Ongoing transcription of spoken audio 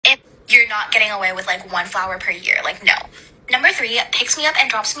you're not getting away with like 1 flower per year. Like, no. Number 3, picks me up and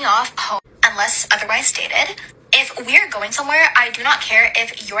drops me off home unless otherwise stated. If we're going somewhere, I do not care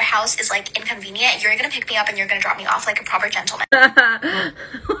if your house is like inconvenient. You're gonna pick me up and you're gonna drop me off like a proper gentleman.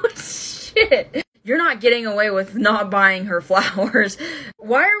 Oh, shit. You're not getting away with not buying her flowers.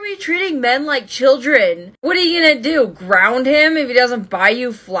 Why are we treating men like children? What are you gonna do? Ground him if he doesn't buy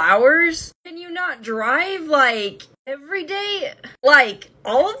you flowers? Can you not drive, like, every day? Like,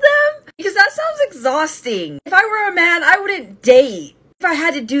 all of them? Because that sounds exhausting. If I were a man, I wouldn't date if I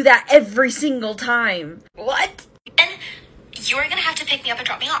had to do that every single time. What? And you're gonna have to pick me up and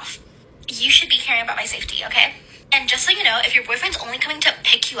drop me off. You should be caring about my safety, okay? And just so you know, if your boyfriend's only coming to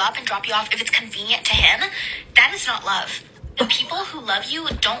pick you up and drop you off if it's convenient to him, that is not love. The people who love you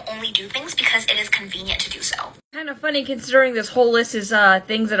don't only do things because it is convenient to do so. Kind of funny considering this whole list is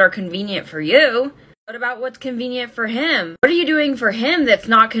things that are convenient for you. What about what's convenient for him? What are you doing for him that's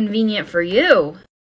not convenient for you?